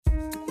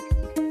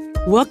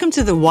Welcome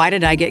to the Why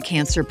Did I Get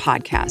Cancer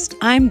podcast.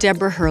 I'm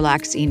Deborah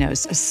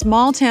Herlax-Enos, a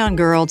small-town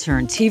girl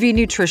turned TV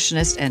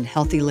nutritionist and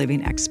healthy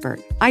living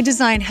expert. I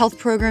design health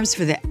programs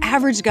for the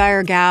average guy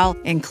or gal,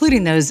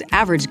 including those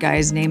average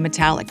guys named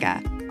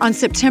Metallica. On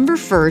September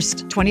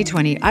 1st,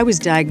 2020, I was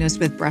diagnosed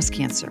with breast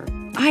cancer.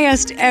 I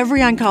asked every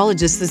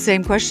oncologist the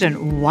same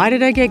question, why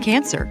did I get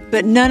cancer?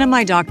 But none of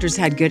my doctors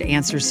had good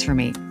answers for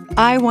me.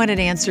 I wanted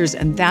answers,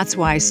 and that's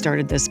why I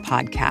started this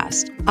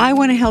podcast. I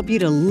want to help you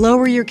to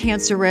lower your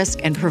cancer risk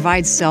and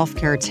provide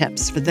self-care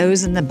tips for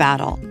those in the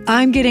battle.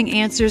 I'm getting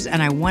answers,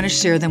 and I want to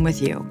share them with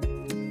you.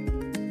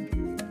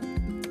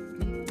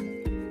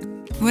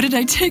 What did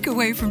I take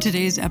away from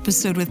today's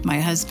episode with my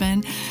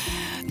husband?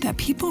 That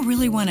people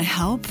really want to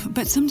help,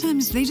 but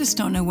sometimes they just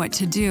don't know what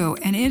to do.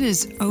 And it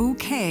is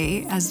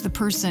okay as the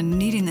person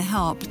needing the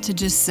help to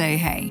just say,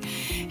 hey,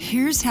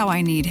 here's how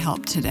I need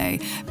help today.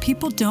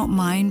 People don't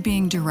mind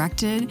being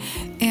directed.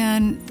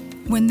 And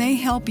when they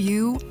help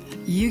you,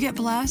 you get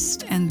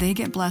blessed and they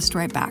get blessed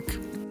right back.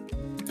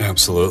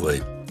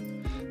 Absolutely.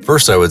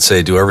 First, I would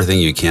say do everything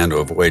you can to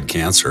avoid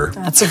cancer.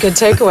 That's a good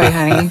takeaway,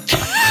 honey.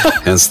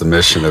 Hence the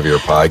mission of your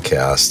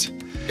podcast.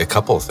 A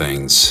couple of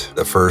things.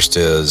 The first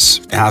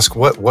is ask,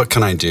 what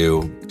can I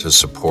do to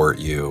support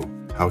you?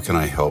 How can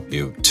I help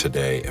you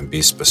today? And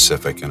be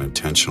specific and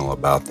intentional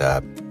about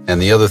that.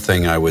 And the other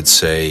thing I would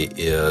say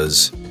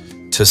is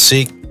to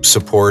seek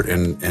support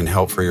and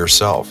help for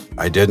yourself.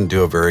 I didn't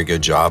do a very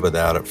good job of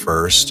that at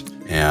first.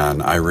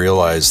 And I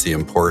realized the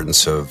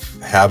importance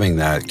of having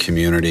that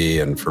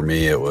community. And for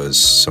me, it was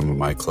some of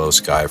my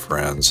close guy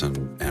friends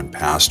and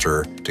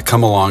pastor to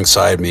come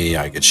alongside me,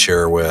 I could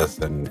share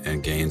with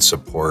and gain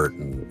support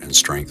and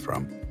strength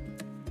from.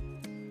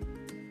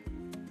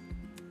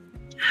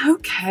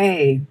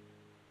 Okay.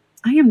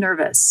 I am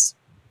nervous.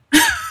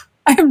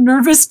 I am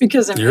nervous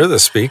because You're the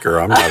speaker.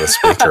 I'm not a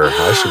speaker.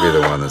 I should be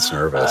the one that's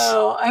nervous.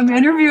 Oh, I'm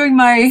interviewing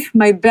my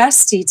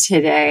bestie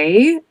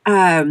today.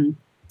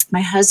 My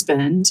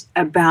husband,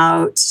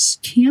 about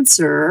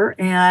cancer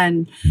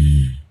and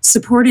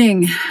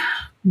supporting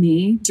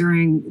me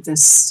during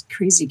this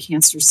crazy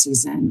cancer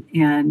season.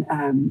 And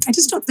I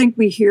just don't think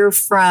we hear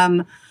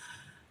from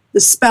the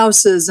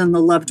spouses and the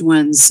loved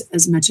ones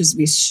as much as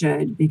we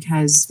should,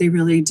 because they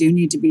really do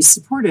need to be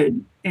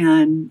supported.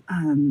 And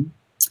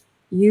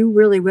you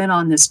really went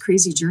on this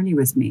crazy journey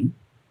with me.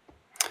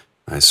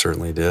 I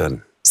certainly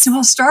did. So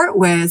I'll start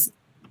with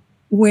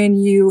when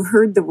you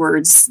heard the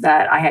words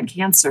that I had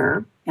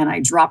cancer, and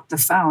I dropped the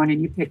phone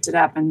and you picked it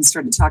up and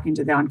started talking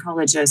to the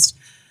oncologist.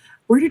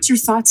 Where did your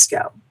thoughts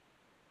go?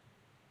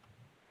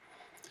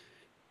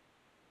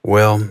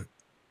 Well,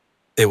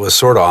 it was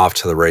sort of off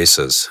to the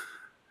races.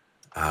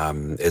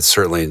 It's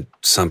certainly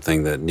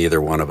something that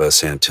neither one of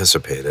us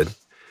anticipated.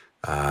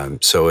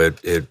 So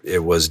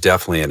it was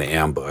definitely an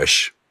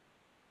ambush.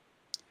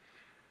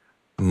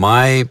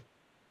 My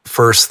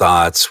first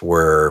thoughts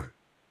were,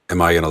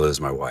 am I going to lose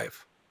my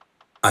wife?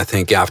 I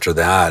think after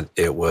that,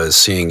 it was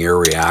seeing your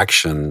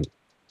reaction,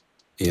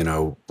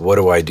 what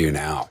do I do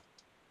now?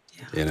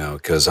 Yeah.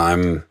 Because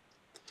I'm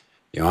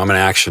an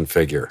action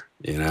figure,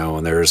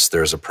 when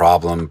there's a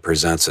problem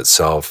presents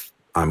itself,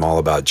 I'm all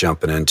about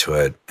jumping into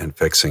it and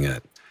fixing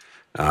it,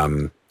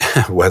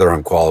 whether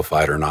I'm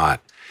qualified or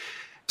not.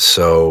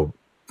 So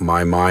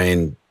my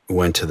mind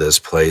went to this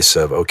place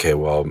of, okay,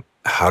 well,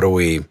 how do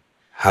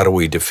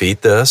we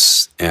defeat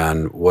this?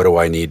 And what do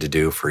I need to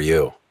do for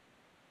you?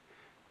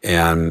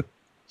 And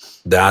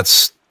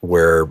that's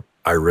where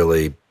I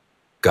really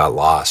got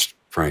lost,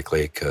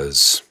 frankly,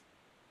 because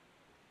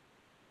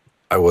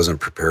I wasn't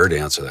prepared to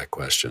answer that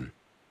question.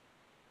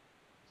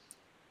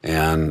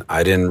 And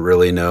I didn't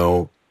really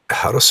know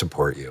how to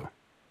support you.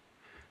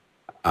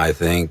 I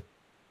think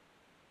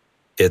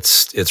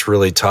it's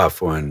really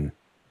tough when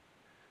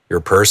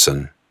your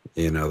person,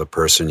 the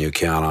person you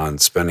count on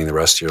spending the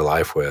rest of your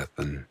life with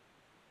and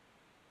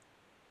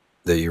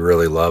that you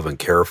really love and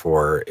care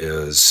for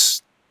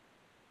is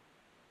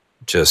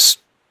just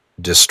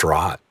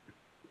distraught,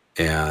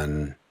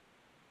 and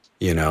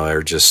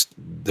there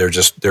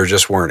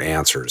just weren't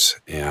answers,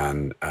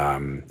 and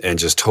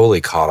just totally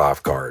caught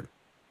off guard.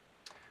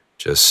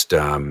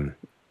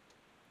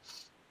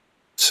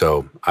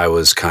 So I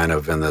was kind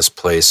of in this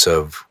place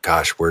of,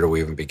 gosh, where do we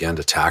even begin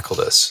to tackle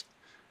this?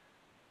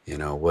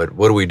 What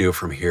do we do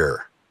from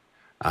here?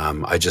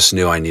 I just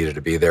knew I needed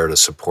to be there to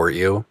support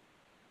you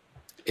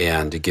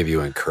and to give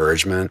you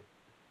encouragement,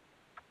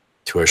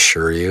 to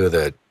assure you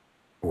that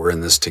we're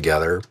in this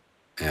together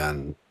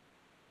and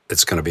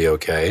it's going to be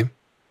okay.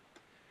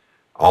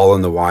 All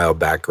in the wild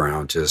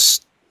background,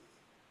 just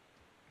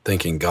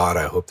thinking, God,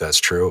 I hope that's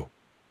true.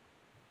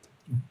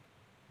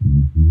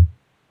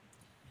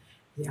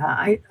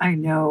 Yeah, I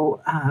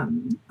know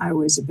I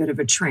was a bit of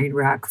a train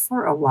wreck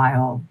for a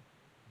while,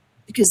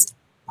 because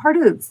part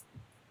of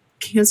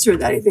cancer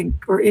that I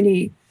think, or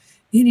any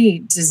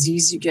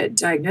disease you get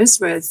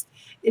diagnosed with,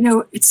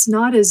 it's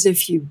not as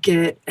if you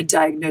get a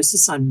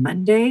diagnosis on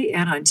Monday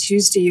and on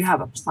Tuesday you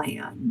have a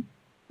plan.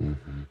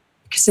 Mm-hmm.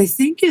 Because I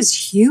think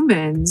as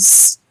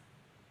humans,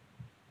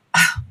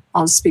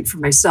 I'll speak for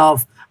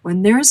myself.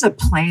 When there's a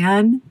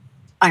plan,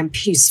 I'm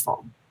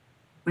peaceful.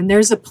 When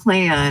there's a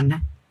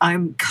plan,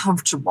 I'm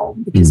comfortable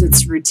because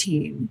it's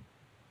routine.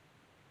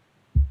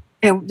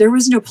 And there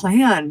was no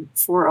plan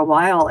for a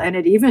while. And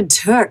it even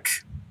took,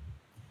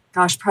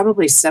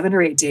 probably 7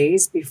 or 8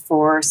 days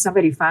before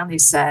somebody finally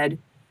said,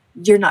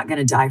 you're not going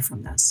to die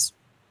from this.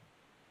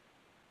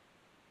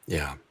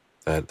 Yeah,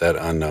 that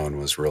unknown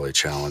was really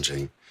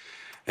challenging.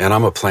 And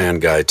I'm a plan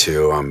guy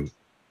too. I'm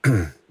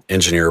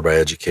engineer by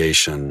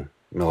education,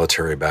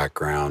 military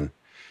background,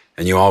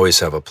 and you always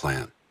have a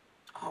plan.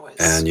 Always.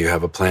 And you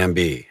have a plan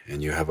B,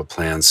 and you have a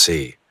plan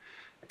C,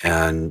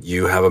 and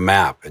you have a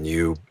map, and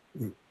you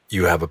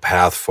have a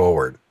path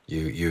forward.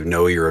 You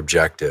know your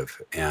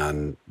objective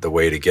and the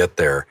way to get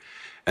there.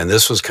 And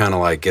this was kind of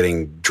like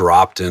getting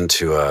dropped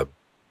into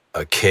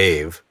a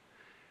cave,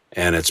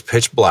 and it's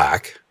pitch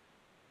black.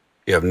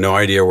 You have no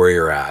idea where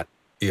you're at.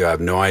 You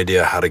have no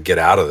idea how to get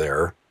out of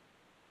there,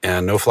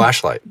 and no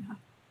flashlight. Yeah,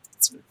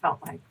 that's what it felt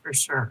like, for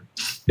sure.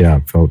 Yeah,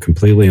 it felt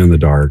completely in the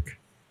dark.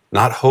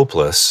 Not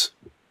hopeless,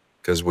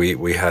 because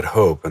we had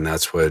hope, and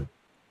that's what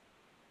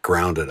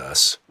grounded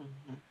us.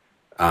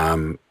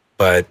 Mm-hmm.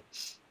 But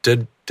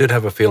did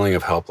have a feeling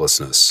of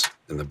helplessness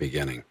in the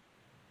beginning.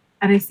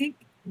 And I think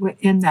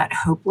in that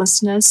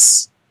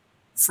hopelessness,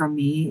 for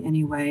me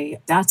anyway,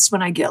 that's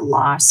when I get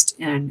lost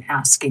in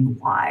asking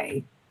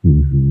why.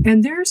 Mm-hmm.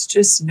 And there's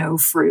just no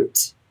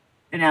fruit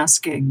in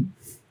asking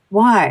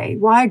why.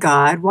 Why,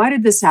 God? Why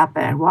did this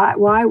happen?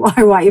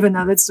 Why? Even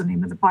though that's the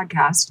name of the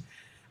podcast.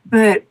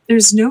 But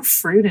there's no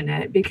fruit in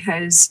it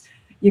because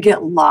you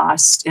get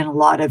lost in a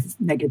lot of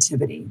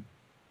negativity.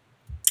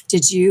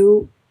 Did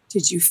you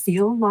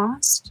feel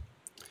lost?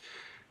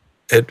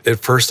 At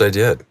first I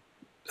did,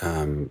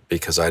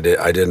 because I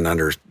didn't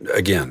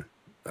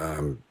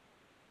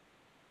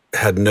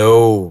had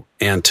no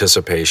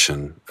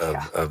anticipation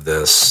of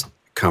this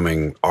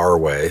coming our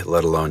way,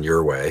 let alone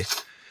your way.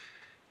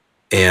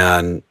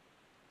 And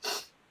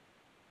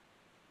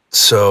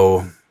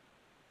so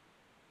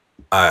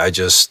I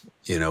just,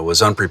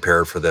 was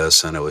unprepared for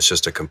this, and it was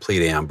just a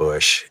complete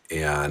ambush,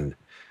 and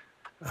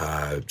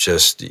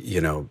just,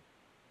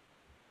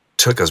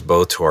 took us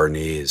both to our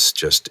knees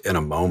just in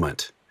a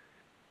moment.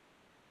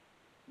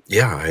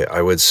 Yeah,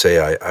 I would say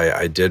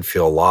I did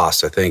feel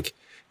lost. I think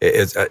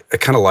I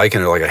kind of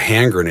liken it like a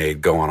hand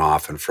grenade going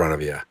off in front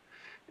of you.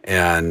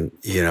 And,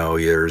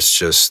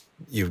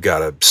 you've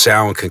got a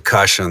sound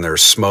concussion,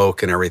 there's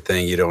smoke and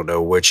everything. You don't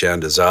know which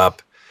end is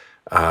up.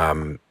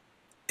 And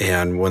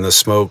when the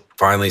smoke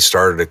finally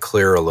started to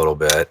clear a little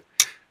bit,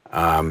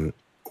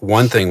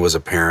 one thing was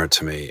apparent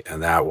to me,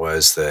 and that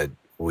was that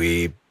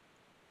we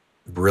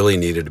really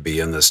needed to be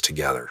in this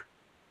together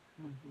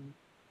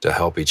to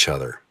help each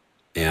other.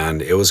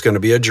 And it was going to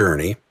be a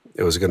journey.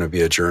 It was going to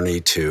be a journey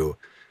to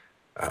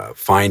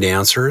find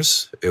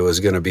answers. It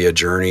was going to be a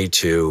journey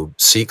to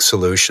seek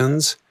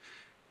solutions.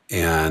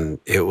 And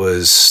it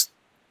was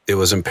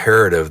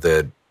imperative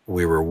that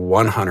we were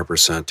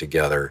 100%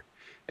 together,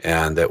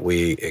 and that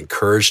we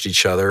encouraged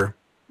each other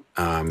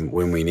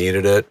when we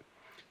needed it.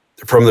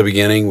 From the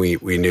beginning,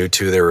 we knew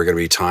too there were going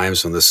to be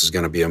times when this is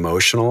going to be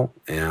emotional,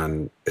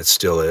 and it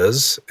still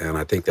is. And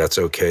I think that's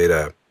okay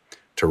to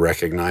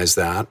recognize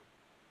that.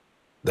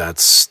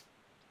 That's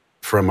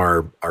from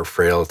our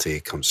frailty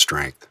comes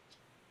strength.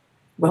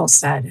 Well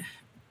said.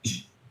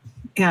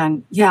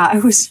 And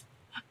yeah,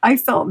 I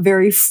felt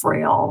very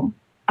frail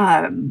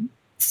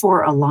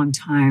for a long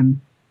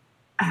time.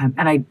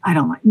 And I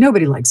don't like,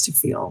 nobody likes to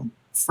feel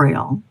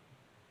frail.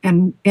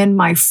 And in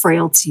my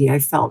frailty, I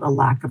felt a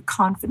lack of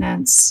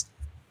confidence.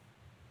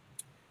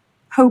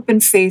 Hope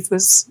and faith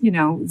was,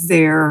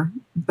 there,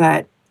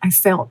 but I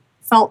felt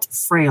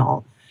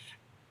frail.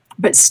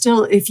 But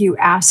still, if you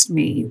asked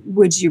me,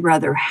 would you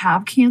rather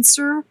have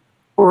cancer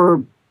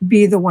or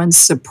be the one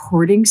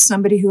supporting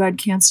somebody who had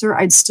cancer?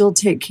 I'd still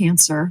take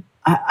cancer.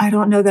 I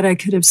don't know that I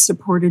could have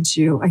supported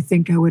you. I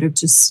think I would have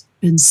just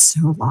been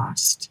so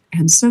lost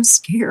and so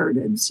scared,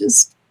 and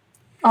just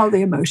all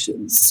the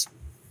emotions.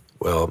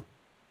 Well,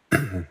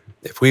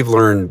 if we've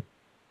learned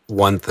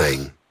one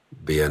thing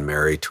being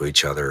married to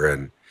each other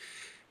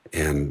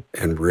and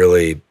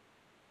really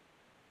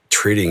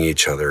treating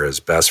each other as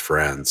best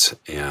friends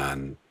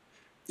and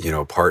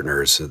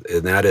partners, and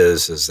that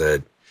is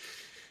that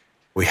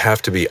we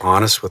have to be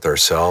honest with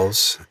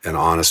ourselves and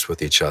honest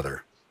with each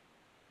other.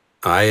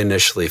 I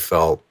initially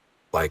felt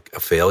like a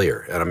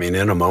failure, and I mean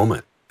in a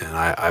moment, and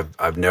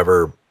I've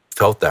never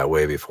felt that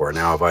way before.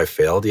 Now, have I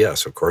failed?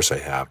 Yes, of course I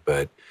have,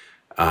 but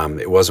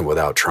it wasn't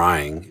without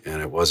trying,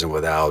 and it wasn't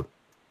without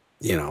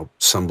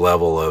some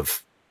level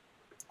of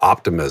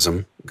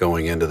optimism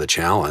going into the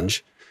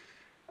challenge.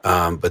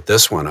 But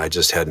this one, I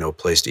just had no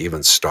place to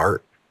even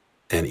start.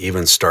 And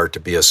even start to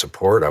be a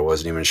support, I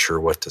wasn't even sure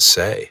what to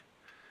say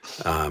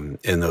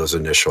in those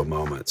initial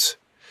moments.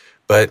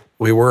 But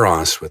we were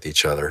honest with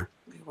each other.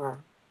 We were.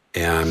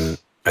 And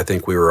I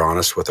think we were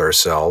honest with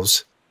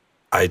ourselves.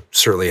 I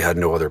certainly had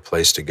no other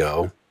place to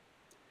go.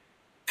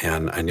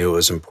 And I knew it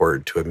was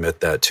important to admit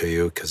that to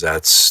you, because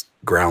that's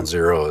ground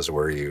zero, is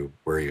where you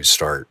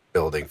start.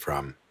 building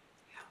from.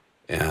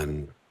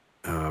 And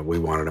we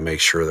wanted to make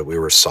sure that we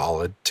were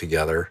solid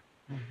together,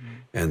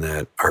 and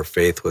that our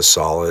faith was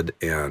solid.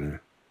 And,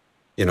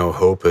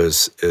 hope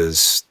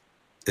is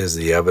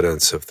the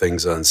evidence of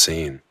things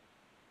unseen.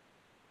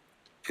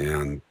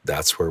 And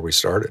that's where we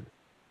started.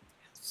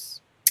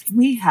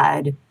 We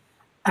had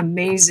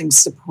amazing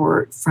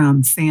support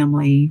from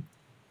family,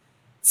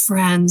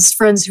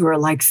 friends who are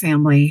like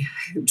family,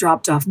 who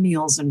dropped off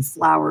meals and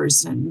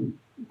flowers and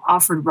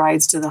offered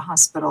rides to the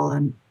hospital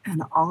and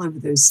all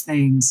of those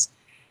things.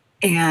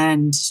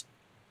 And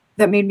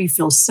that made me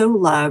feel so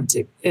loved.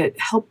 It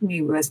helped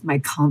me with my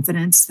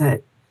confidence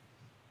that,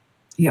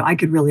 I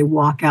could really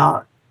walk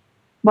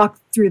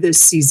through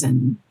this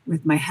season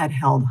with my head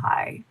held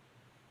high.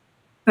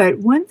 But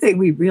one thing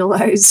we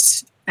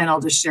realized, and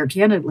I'll just share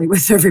candidly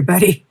with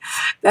everybody,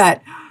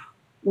 that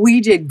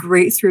we did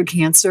great through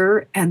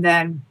cancer. And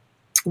then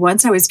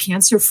once I was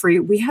cancer-free,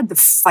 we had the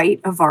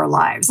fight of our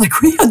lives. Like,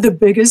 we had the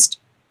biggest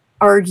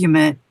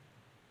argument.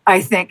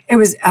 I think it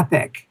was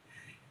epic.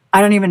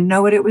 I don't even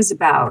know what it was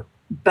about,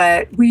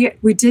 but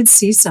we did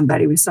see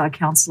somebody. We saw a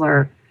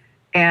counselor,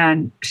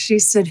 and she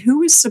said, "Who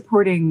was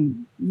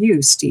supporting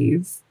you,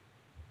 Steve?"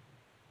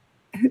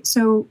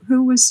 So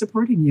who was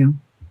supporting you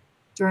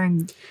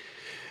during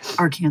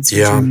our cancer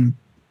journey?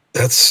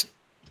 That's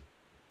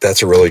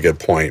a really good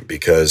point,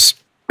 because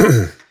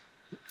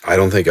I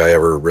don't think I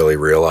ever really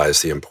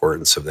realized the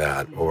importance of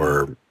that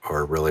or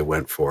really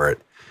went for it.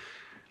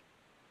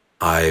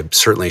 I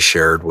certainly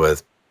shared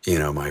with,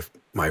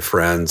 my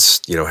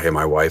friends, hey,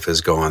 my wife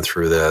is going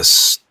through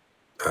this.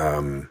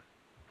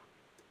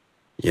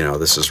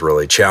 This is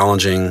really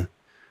challenging,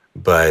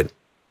 but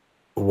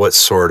what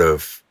sort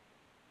of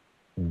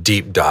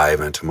deep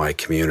dive into my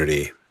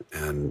community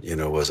and,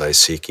 was I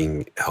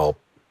seeking help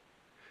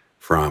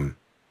from?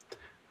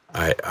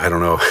 I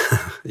don't know,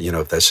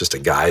 if that's just a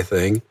guy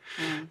thing,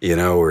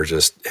 we're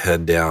just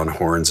head down,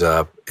 horns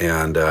up,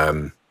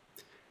 and,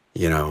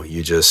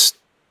 you just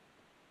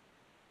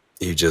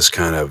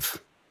kind of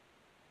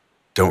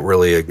don't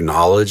really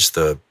acknowledge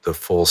the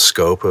full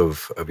scope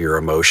of your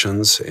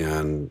emotions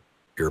and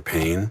your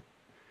pain.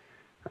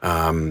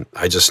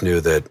 I just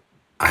knew that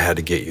I had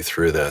to get you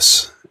through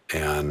this.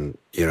 And,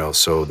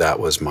 so that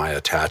was my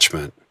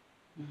attachment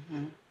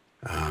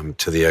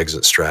to the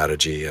exit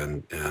strategy,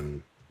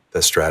 and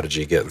the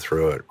strategy getting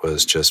through it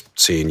was just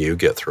seeing you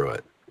get through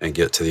it and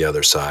get to the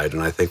other side.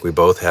 And I think we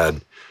both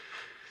had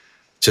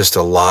just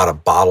a lot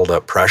of bottled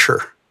up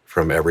pressure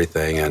from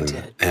everything.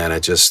 And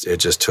it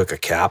just took a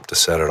cap to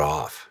set it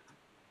off.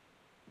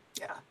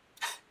 Yeah.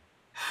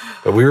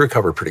 But we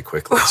recovered pretty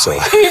quickly. So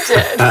we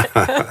did.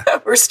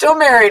 We're still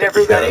married,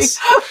 everybody. Yes.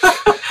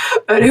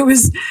 But it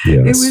was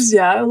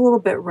a little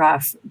bit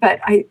rough. But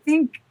I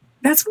think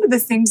that's one of the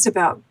things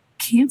about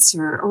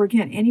cancer, or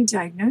again, any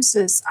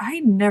diagnosis. I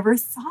never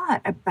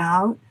thought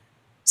about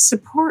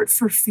support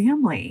for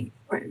family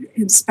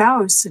and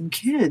spouse and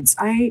kids.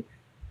 And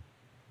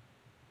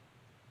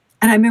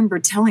I remember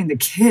telling the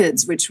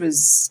kids,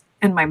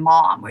 and my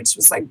mom, which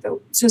was like the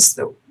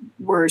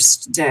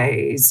worst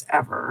days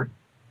ever,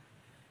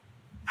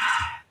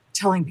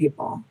 telling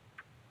people.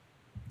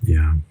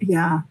 Yeah.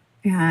 Yeah.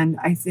 And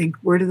I think,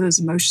 where do those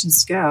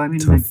emotions go? I mean,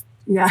 tough.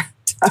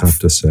 Tough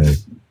to say.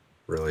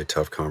 Really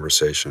tough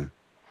conversation.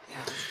 Yeah.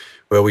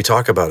 Well, we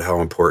talk about how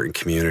important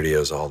community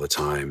is all the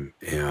time,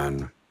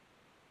 and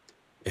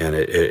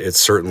it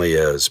certainly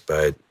is,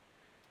 but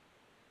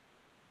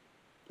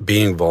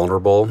being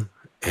vulnerable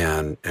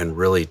and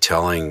really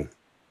telling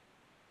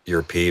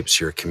your peeps,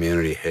 your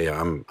community, hey,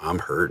 I'm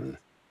hurting.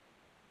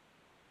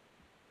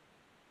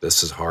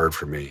 This is hard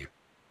for me.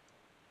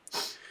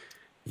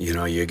 You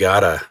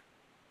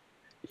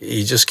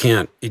just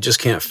can't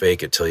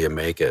fake it till you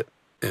make it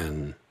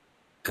in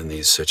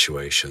these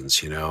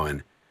situations,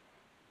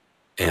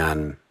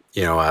 and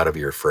out of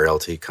your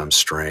frailty comes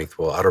strength.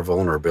 Well, out of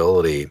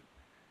vulnerability,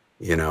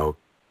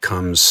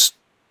 comes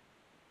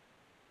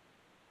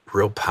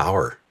real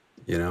power,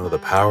 the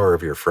power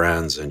of your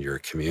friends and your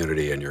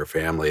community and your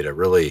family to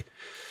really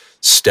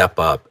step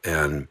up.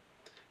 And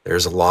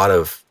there's a lot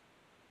of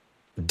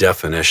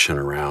definition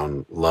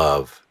around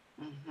love,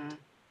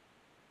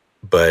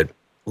 but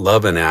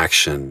love in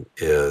action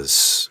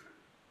is,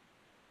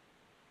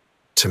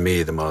 to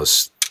me, the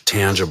most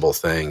tangible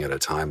thing at a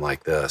time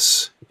like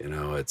this.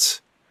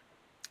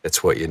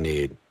 It's what you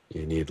need.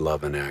 You need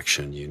love in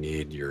action. You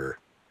need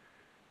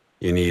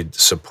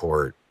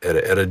support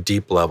at a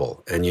deep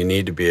level, and you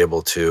need to be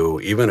able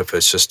to, even if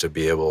it's just to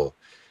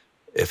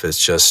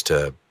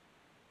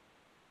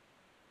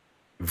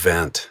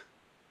vent,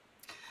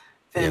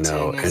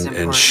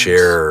 and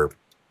share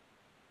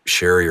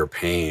your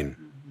pain.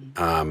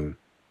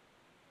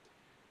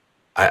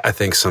 I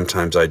think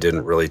sometimes I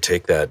didn't really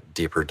take that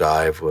deeper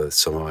dive with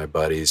some of my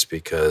buddies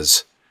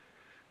because,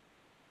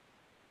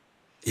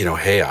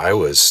 hey, I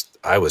was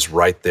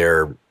right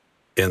there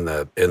in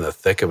the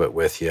thick of it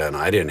with you, and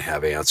I didn't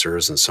have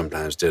answers and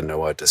sometimes didn't know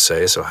what to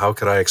say. So how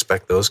could I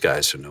expect those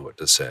guys to know what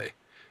to say?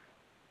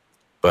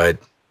 But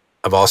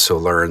I've also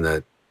learned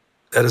that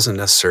that isn't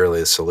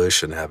necessarily a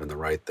solution, having the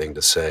right thing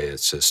to say.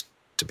 It's just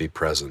to be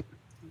present.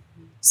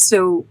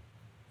 So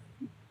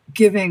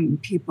giving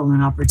people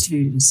an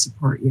opportunity to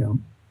support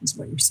you is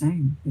what you're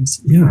saying,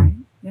 basically, Yeah. right?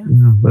 Yeah.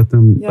 Let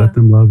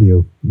them love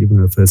you,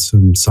 even if it's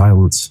in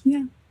silence.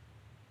 Yeah.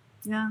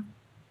 Yeah.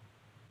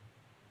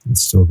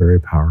 It's still very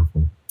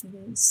powerful. It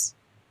is.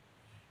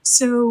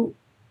 So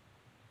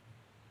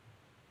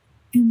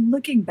in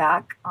looking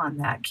back on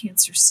that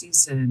cancer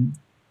season,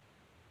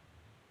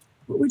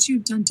 what would you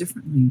have done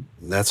differently?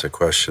 That's a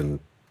question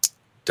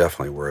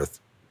definitely worth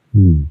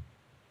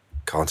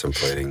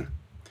contemplating.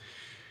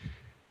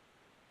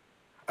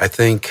 I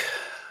think,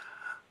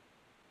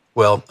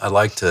 well, I'd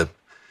like to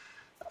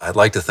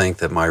think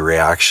that my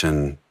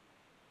reaction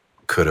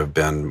could have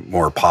been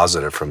more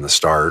positive from the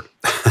start.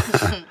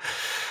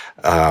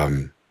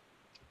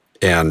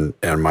 And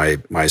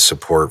my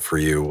support for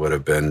you would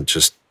have been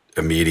just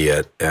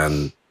immediate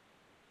and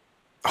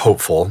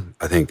hopeful.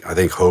 I think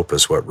hope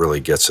is what really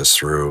gets us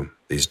through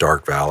these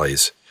dark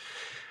valleys.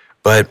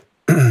 But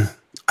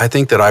I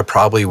think that I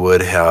probably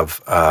would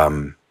have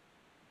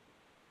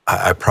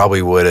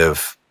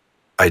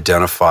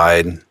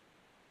identified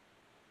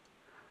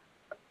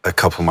a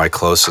couple of my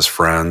closest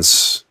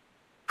friends,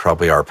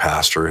 probably our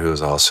pastor, who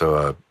is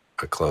also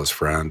a close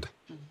friend.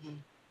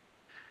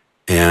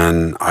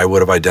 And I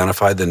would have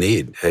identified the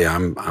need. Hey,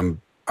 I'm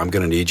going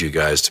to need you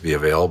guys to be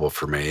available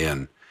for me,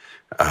 and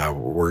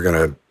we're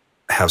going to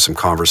have some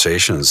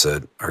conversations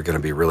that are going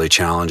to be really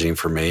challenging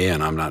for me.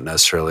 And I'm not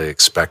necessarily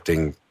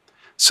expecting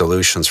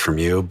solutions from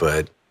you,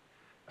 but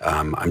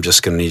I'm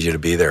just going to need you to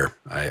be there.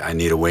 I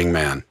need a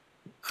wingman.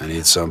 I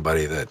need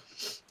somebody that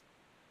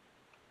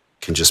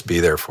can just be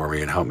there for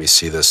me and help me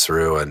see this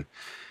through.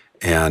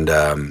 And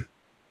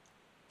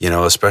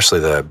especially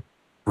the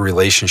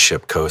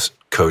relationship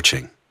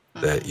coaching.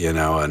 That,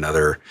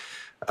 another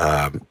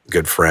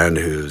good friend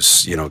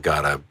who's,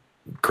 got a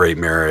great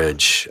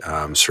marriage.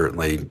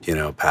 Certainly,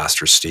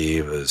 Pastor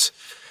Steve is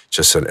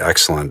just an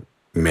excellent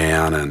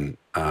man, and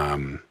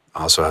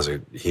also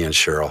he and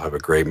Cheryl have a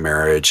great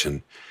marriage,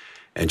 and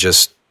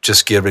just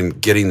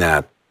getting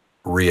that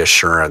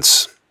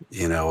reassurance,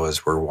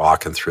 as we're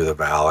walking through the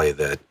valley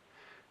that,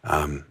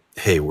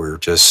 hey, we're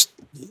just,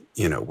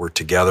 we're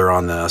together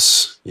on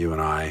this, you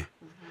and I.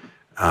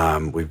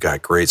 We've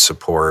got great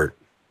support.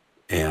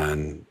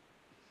 And,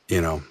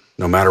 no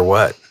matter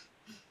what,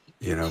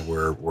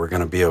 we're going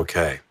to be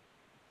okay.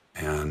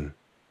 And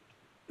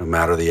no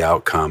matter the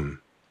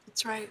outcome.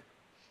 That's right.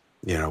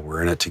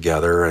 We're in it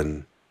together,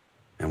 and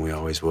we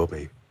always will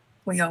be.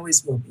 We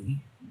always will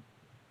be.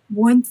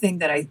 One thing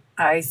that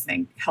I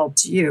think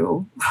helped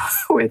you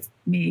with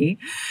me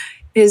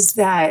is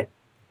that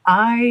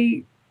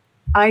I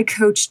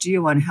coached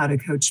you on how to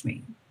coach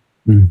me.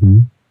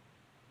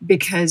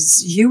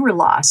 Because you were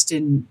lost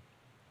in,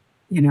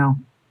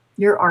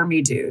 you're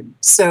Army dude.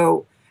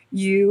 So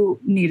you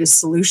need a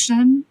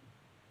solution,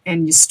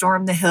 and you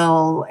storm the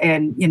hill,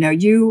 and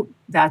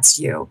that's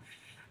you.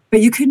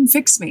 But you couldn't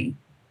fix me.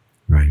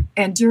 Right.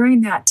 And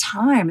during that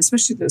time,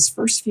 especially those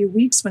first few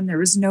weeks when there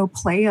was no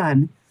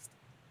plan,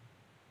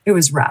 it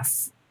was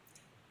rough.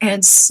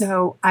 And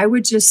so I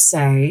would just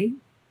say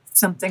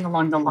something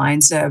along the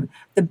lines of,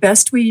 the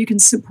best way you can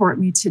support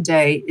me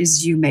today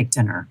is you make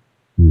dinner.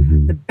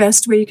 The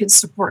best way you can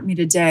support me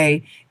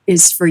today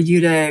is for you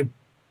to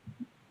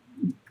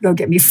go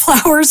get me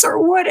flowers or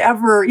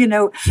whatever,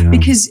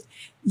 because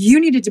you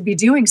needed to be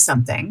doing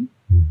something,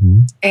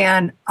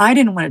 and I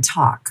didn't want to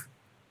talk.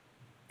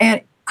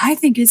 And I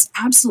think it's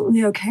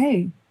absolutely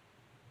okay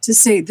to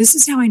say, this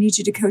is how I need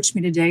you to coach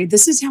me today.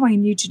 This is how I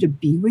need you to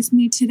be with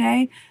me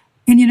today.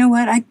 And you know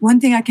what?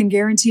 One thing I can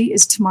guarantee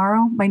is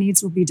tomorrow my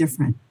needs will be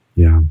different.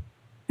 Yeah.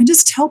 And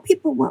just tell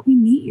people what we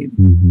need.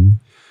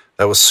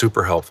 That was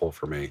super helpful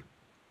for me.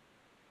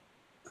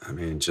 I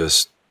mean,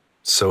 just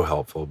so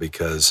helpful,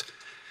 because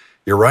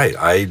you're right.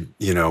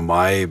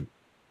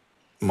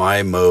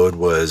 My mode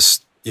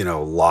was,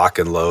 lock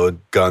and load,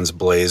 guns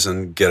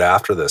blazing, get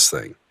after this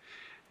thing.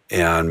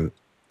 And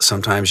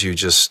sometimes you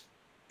just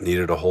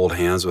needed to hold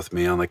hands with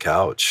me on the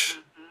couch,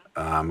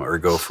 or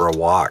go for a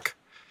walk.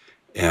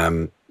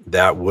 And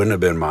that wouldn't have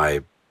been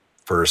my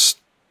first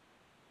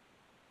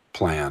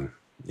plan,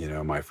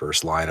 my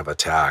first line of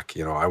attack.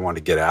 I wanted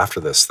to get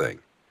after this thing.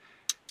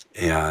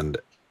 And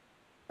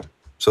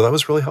so that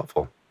was really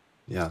helpful.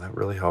 Yeah, that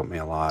really helped me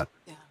a lot.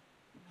 Yeah,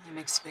 it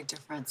makes a big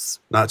difference.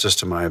 Not just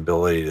to my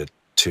ability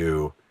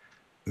to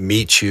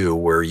meet you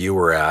where you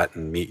were at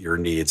and meet your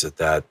needs at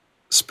that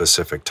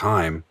specific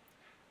time,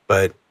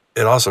 but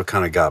it also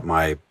kind of got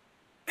my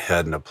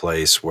head in a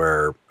place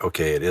where,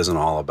 okay, it isn't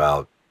all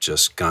about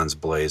just guns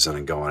blazing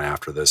and going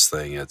after this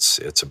thing.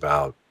 It's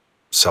about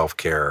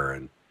self-care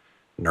and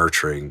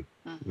nurturing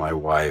my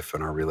wife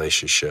and our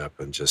relationship,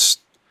 and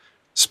just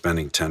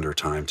spending tender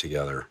time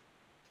together.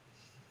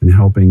 And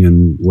helping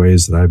in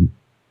ways that I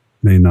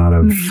may not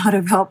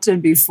have helped in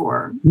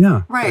before.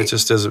 Yeah. Right.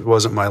 It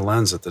wasn't my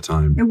lens at the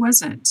time. It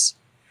wasn't.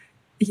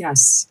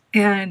 Yes.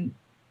 And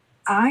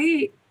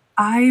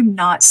I'm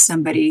not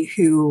somebody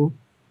who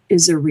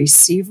is a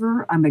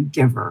receiver. I'm a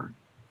giver.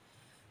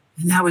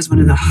 And that was one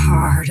of the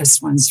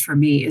hardest ones for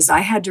me is I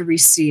had to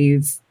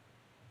receive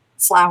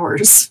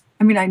flowers.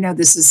 I mean, I know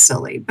this is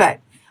silly, but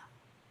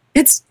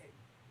it's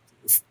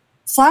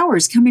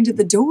flowers coming to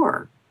the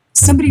door,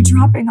 somebody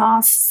dropping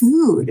off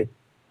food,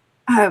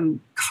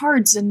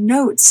 cards and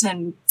notes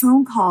and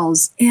phone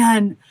calls.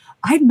 And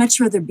I'd much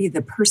rather be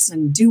the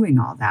person doing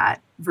all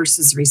that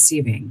versus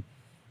receiving.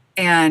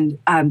 And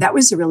that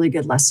was a really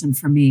good lesson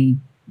for me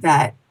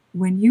that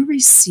when you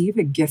receive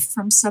a gift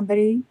from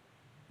somebody,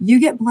 you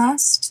get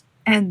blessed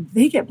and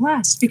they get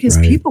blessed because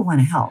people want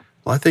to help.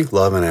 Well, I think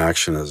love in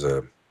action is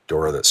a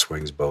door that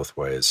swings both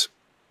ways.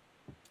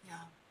 Yeah.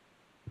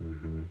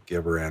 Mm-hmm.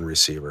 Giver and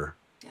receiver.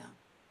 Yeah.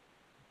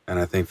 And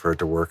I think for it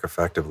to work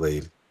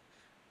effectively,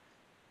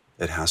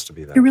 it has to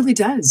be that. It really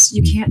does.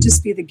 You can't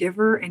just be the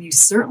giver, and you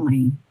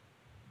certainly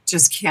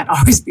just can't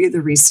always be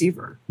the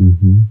receiver.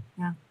 Mm-hmm.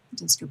 Yeah, it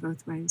does go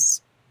both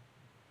ways.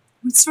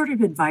 What sort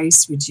of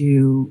advice would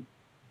you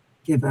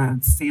give a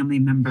family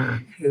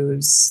member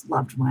whose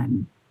loved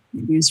one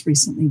maybe was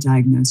recently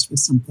diagnosed with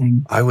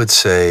something? I would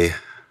say,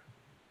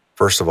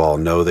 first of all,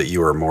 know that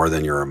you are more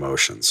than your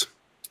emotions.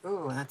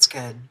 Oh, that's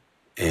good.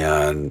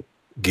 And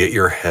get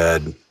your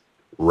head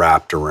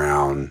wrapped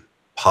around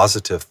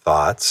positive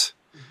thoughts.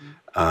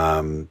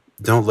 Mm-hmm.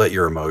 Don't let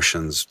your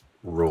emotions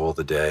rule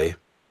the day.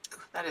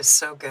 That is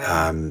so good.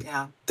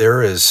 Yeah.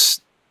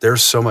 There's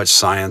so much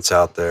science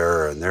out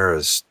there, and there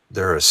is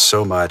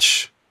so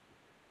much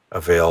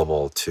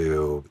available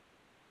to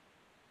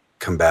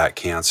combat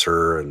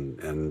cancer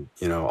and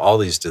all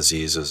these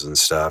diseases and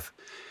stuff,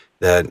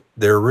 that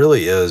there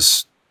really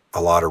is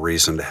a lot of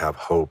reason to have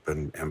hope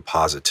and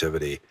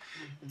positivity.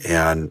 Mm-hmm.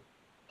 And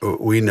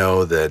we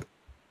know that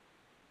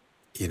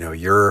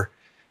your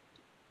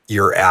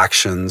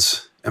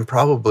actions, and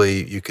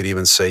probably you could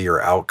even say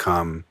your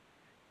outcome,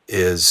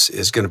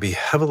 is going to be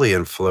heavily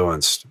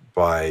influenced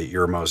by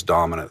your most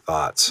dominant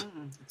thoughts.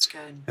 That's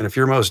good. And if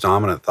your most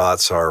dominant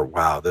thoughts are,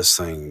 wow, this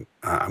thing,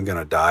 I'm going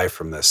to die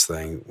from this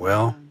thing.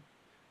 Well,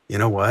 you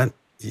know what?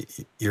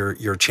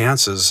 Your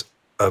chances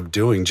of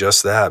doing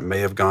just that may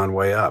have gone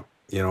way up.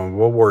 In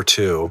World War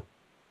II,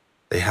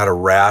 they had a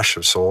rash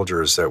of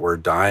soldiers that were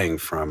dying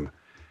from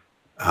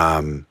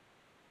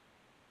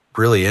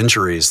really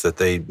injuries that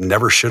they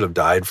never should have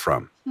died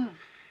from.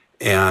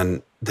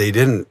 And they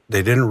didn't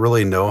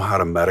really know how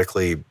to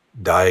medically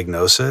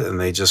diagnose it, and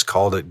they just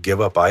called it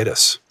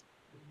give-up-itis.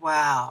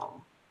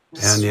 Wow.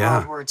 This is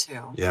World War II.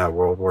 Yeah,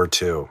 World War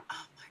II. Oh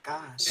my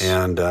gosh.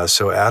 And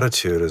so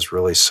attitude is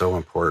really so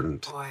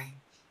important. Boy.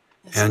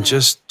 And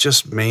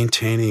just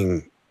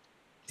maintaining,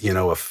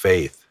 a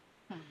faith.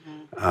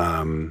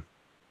 Mm-hmm.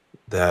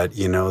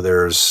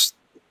 That,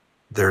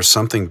 there's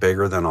something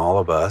bigger than all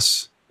of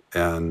us.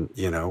 And,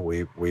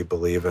 we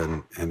believe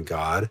in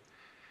God,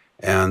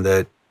 and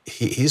that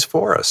He's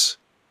for us.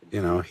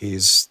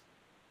 He's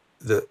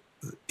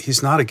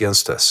not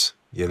against us,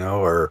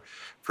 or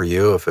for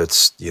you, if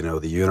it's, the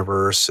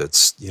universe,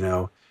 it's,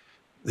 the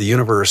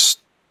universe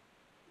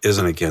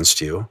isn't against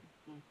you.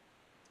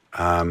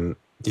 And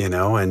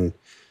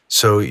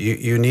so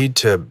you need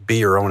to be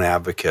your own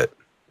advocate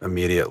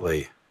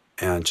immediately,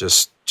 and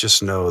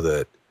just know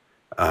that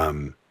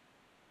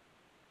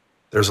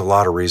there's a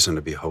lot of reason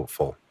to be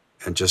hopeful,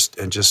 and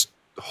just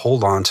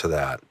hold on to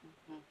that.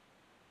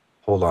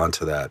 Hold on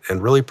to that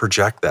and really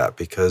project that,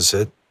 because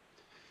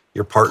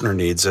your partner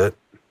needs it.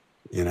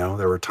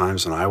 There were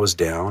times when I was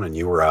down and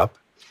you were up,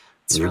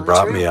 and you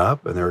brought me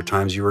up, and there were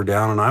times you were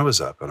down and I was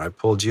up and I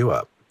pulled you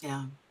up.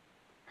 Yeah.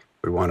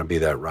 We want to be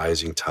that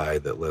rising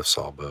tide that lifts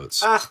all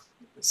boats.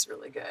 That's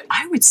really good.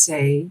 I would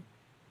say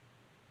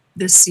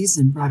this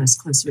season brought us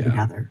closer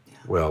together. Yeah.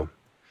 Well,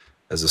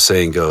 as the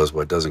saying goes,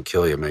 what doesn't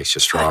kill you makes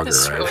you stronger,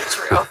 That's right? Really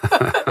true.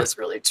 That's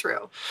really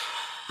true.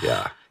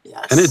 Yeah.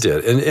 Yes. And it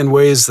did in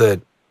ways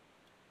that,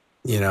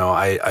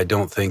 I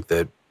don't think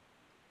that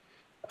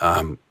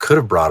could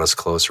have brought us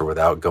closer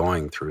without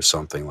going through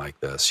something like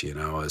this.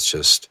 It's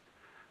just,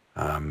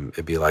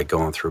 it'd be like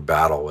going through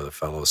battle with a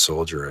fellow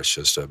soldier. It's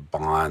just a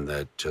bond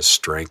that just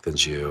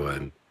strengthens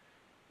you,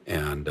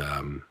 and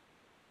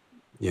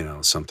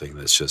something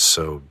that's just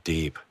so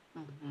deep.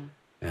 Mm-hmm.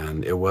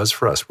 And it was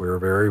for us. We were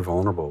very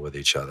vulnerable with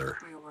each other.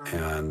 We were.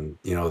 And,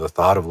 the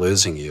thought of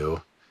losing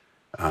you,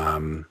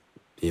 the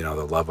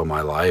love of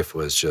my life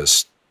was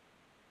just,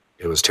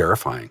 it was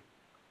terrifying.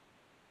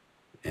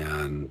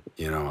 And,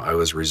 I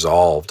was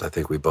resolved, I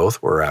think we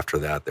both were after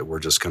that we're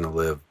just going to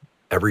live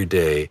every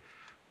day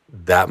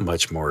that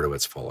much more to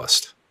its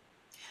fullest.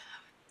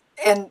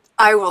 And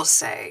I will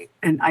say,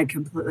 and I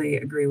completely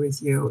agree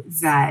with you,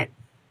 that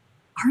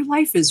our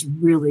life is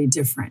really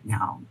different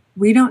now.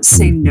 We don't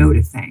say no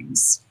to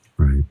things.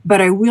 Right.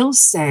 But I will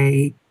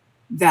say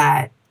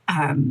that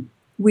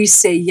we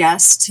say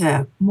yes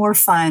to more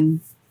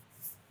fun,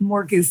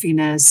 more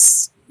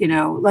goofiness.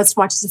 Let's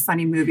watch the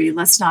funny movie.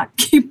 Let's not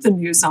keep the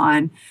news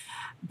on.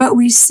 But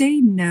we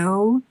say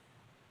no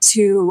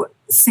to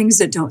things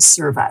that don't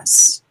serve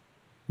us.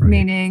 Right.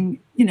 Meaning,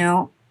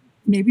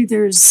 maybe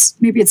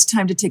it's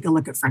time to take a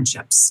look at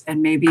friendships,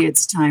 and maybe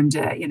it's time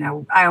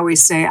to, I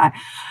always say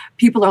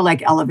people are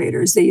like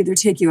elevators. They either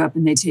take you up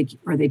and they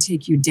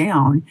take you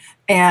down.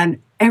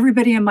 And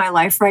everybody in my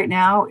life right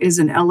now is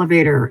an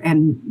elevator,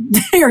 and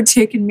they are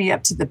taking me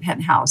up to the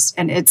penthouse,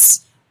 and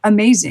it's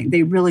amazing.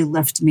 They really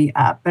lift me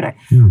up. But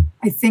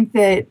I think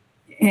that,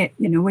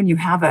 when you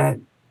have a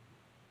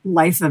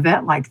life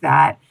event like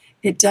that,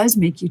 it does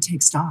make you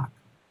take stock.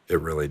 It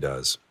really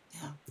does.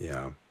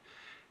 Yeah.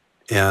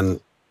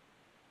 And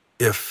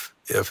if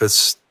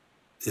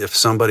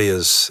somebody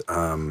is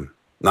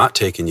not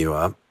taking you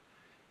up,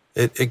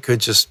 it could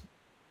just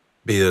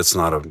be that it's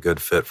not a good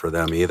fit for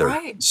them either.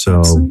 Right. So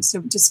absolutely.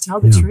 So just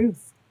tell the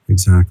truth.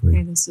 Exactly.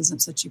 Hey, this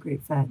isn't such a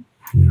great fit.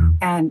 Yeah.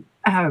 And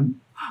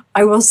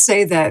I will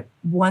say that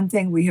one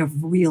thing we have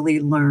really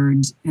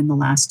learned in the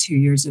last 2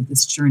 years of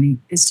this journey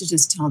is to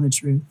just tell the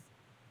truth.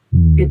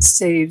 It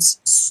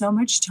saves so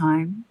much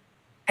time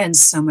and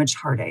so much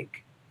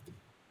heartache.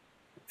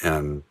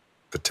 And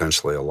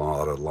potentially a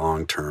lot of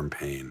long-term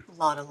pain. A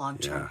lot of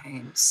long-term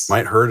pains.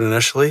 Might hurt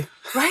initially.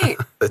 Right.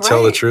 To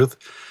tell the truth,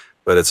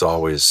 but it's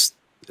always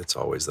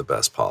the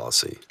best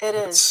policy. It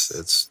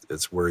is.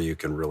 It's where you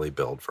can really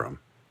build from.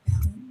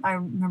 I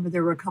remember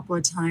there were a couple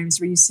of times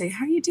where you say,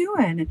 "How are you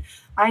doing?" And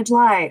I'd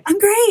lie, "I'm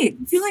great,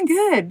 I'm feeling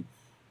good."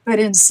 But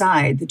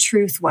inside, the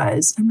truth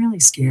was, I'm really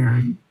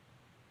scared.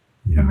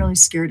 Yeah. I'm really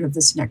scared of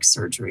this next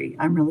surgery.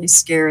 I'm really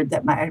scared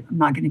that I'm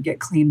not going to get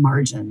clean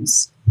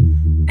margins.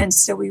 Mm-hmm. And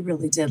so we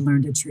really did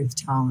learn to truth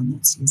tell in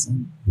that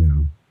season.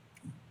 Yeah.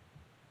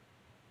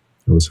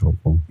 It was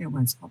helpful. It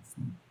was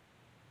helpful.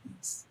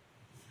 Yes.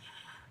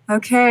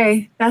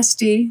 Okay,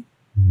 bestie.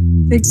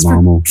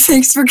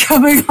 Thanks for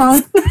coming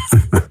on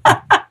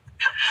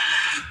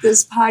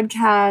this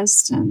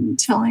podcast and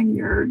telling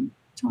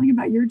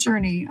about your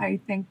journey. I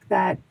think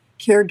that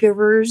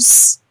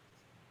caregivers,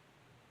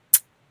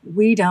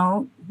 we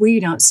don't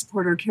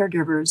support our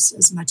caregivers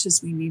as much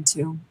as we need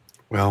to.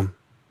 Well,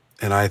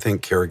 and I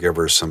think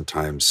caregivers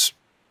sometimes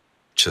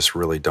just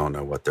really don't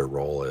know what their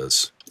role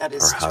is. That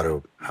is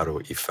or how to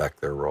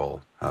effect their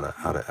role, how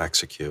to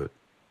execute.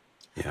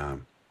 Yeah.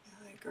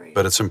 I agree.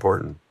 But it's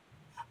important.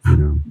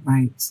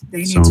 Right. They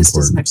need just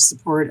as much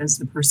support as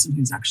the person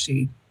who's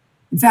actually,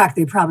 in fact,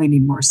 they probably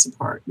need more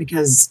support,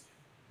 because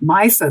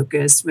my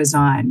focus was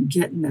on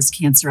getting this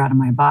cancer out of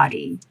my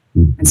body.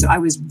 Mm-hmm. And so I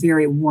was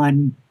very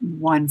one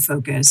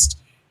focused,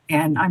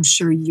 and I'm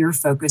sure your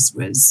focus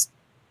was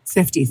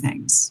 50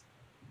 things.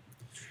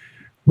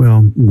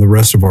 Well, the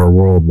rest of our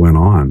world went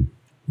on.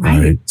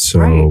 Right.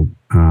 So,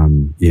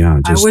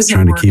 just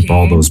trying to keep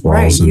all those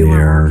balls in the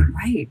air.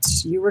 Right.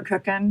 You were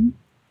cooking.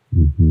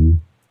 Mm-hmm.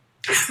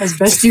 As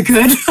best you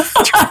could.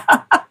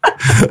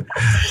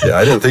 Yeah,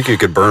 I didn't think you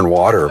could burn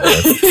water.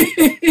 But.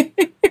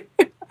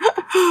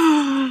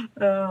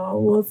 Oh,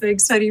 well,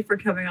 thanks, honey, for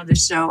coming on the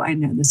show. I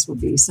know this will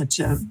be such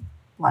a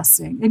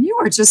blessing. And you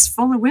are just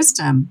full of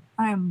wisdom.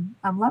 I'm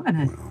loving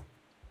it. Well,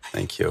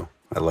 thank you.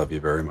 I love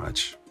you very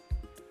much.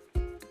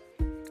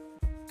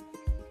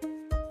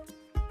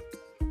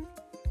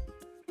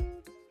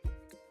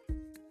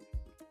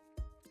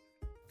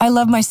 I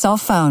love my cell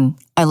phone.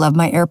 I love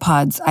my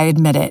AirPods. I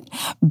admit it.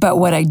 But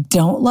what I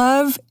don't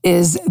love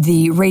is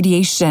the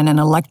radiation and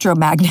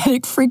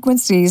electromagnetic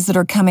frequencies that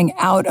are coming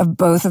out of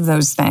both of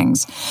those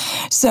things.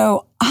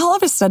 So all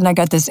of a sudden, I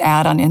got this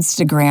ad on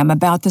Instagram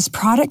about this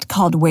product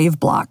called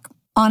WaveBlock.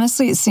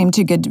 Honestly, it seemed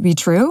too good to be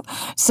true.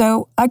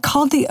 So I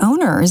called the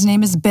owner. His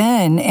name is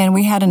Ben, and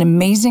we had an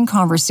amazing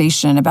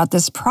conversation about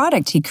this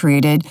product he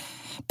created,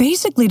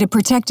 basically to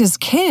protect his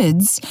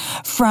kids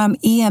from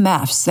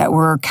EMFs that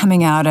were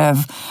coming out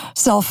of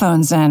cell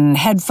phones and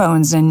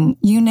headphones and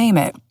you name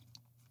it.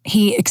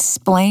 He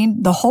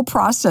explained the whole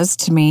process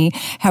to me,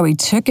 how he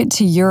took it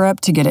to Europe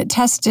to get it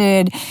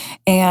tested,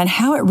 and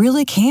how it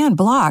really can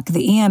block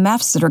the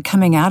EMFs that are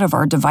coming out of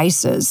our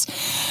devices.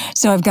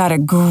 So I've got a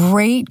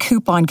great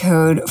coupon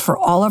code for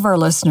all of our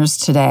listeners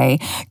today.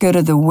 Go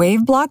to the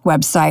WaveBlock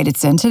website.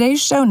 It's in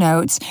today's show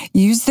notes.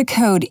 Use the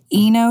code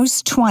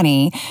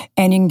ENOS20,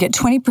 and you can get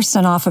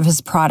 20% off of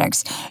his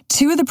products.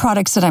 Two of the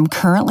products that I'm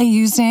currently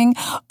using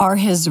are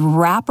his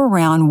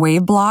wraparound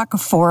WaveBlock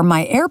for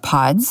my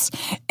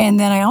AirPods, and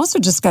then I also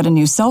just got a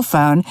new cell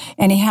phone,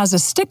 and he has a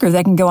sticker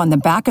that can go on the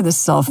back of the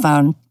cell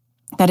phone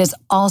that is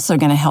also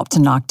going to help to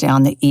knock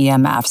down the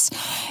EMFs.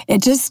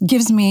 It just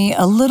gives me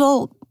a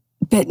little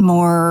bit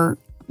more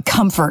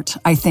comfort,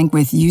 I think,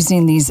 with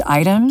using these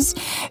items.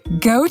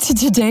 Go to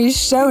today's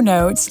show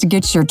notes to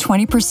get your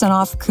 20%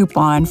 off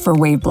coupon for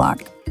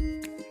WaveBlock.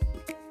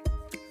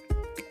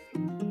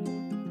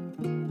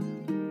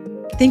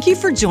 Thank you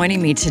for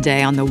joining me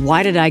today on the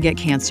Why Did I Get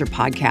Cancer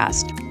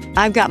podcast.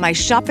 I've got my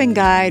shopping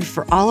guide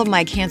for all of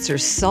my cancer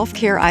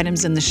self-care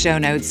items in the show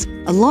notes,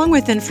 along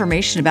with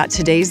information about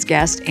today's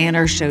guest and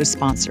our show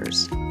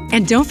sponsors.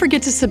 And don't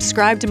forget to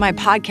subscribe to my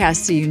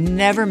podcast so you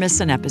never miss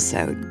an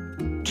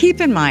episode.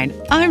 Keep in mind,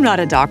 I'm not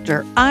a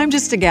doctor. I'm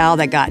just a gal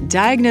that got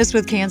diagnosed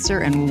with cancer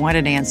and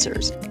wanted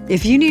answers.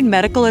 If you need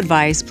medical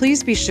advice,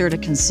 please be sure to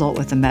consult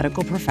with a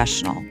medical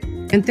professional.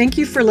 And thank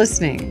you for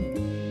listening.